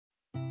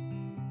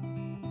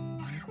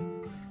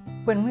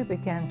When we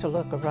began to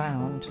look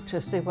around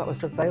to see what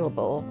was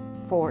available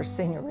for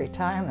senior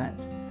retirement,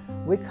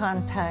 we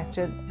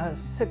contacted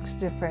 6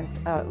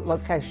 different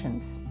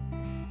locations,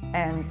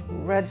 and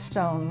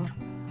Redstone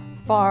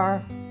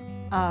far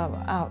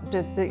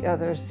outdid the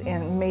others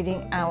in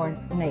meeting our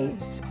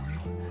needs.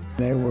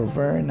 They were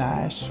very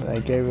nice.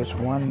 They gave us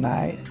one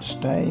night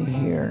stay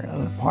here in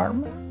an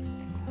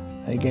apartment.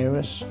 They gave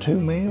us 2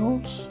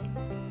 meals,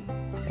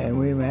 and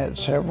we met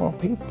several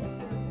people.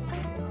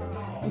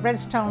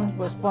 Redstone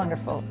was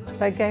wonderful.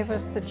 They gave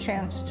us the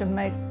chance to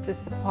make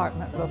this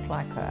apartment look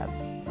like us.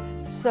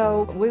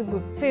 So we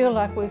would feel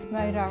like we've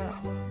made our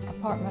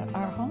apartment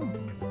our home.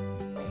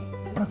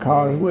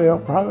 Because we'll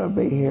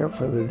probably be here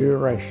for the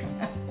duration.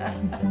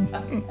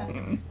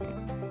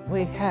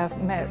 We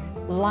have met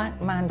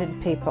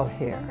like-minded people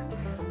here.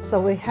 So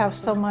we have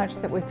so much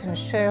that we can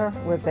share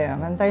with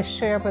them, and they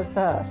share with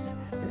us.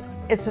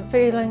 It's a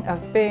feeling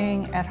of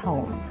being at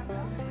home.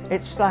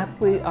 It's like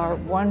we are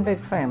one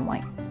big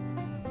family,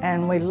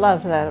 and we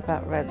love that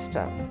about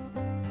Redstone.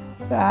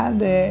 The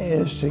idea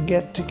is to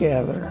get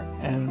together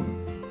and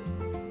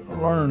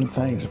learn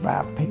things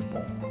about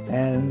people.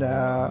 And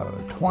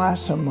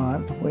twice a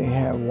month we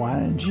have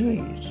wine and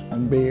cheese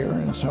and beer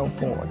and so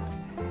forth.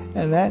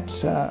 And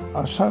that's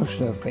a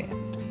social event.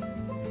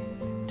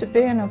 To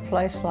be in a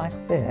place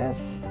like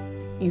this,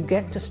 you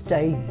get to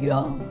stay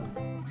young.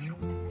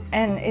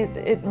 And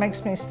it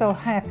makes me so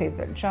happy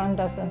that John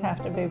doesn't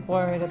have to be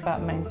worried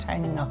about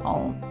maintaining a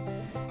home.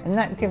 And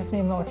that gives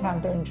me more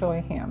time to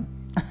enjoy him.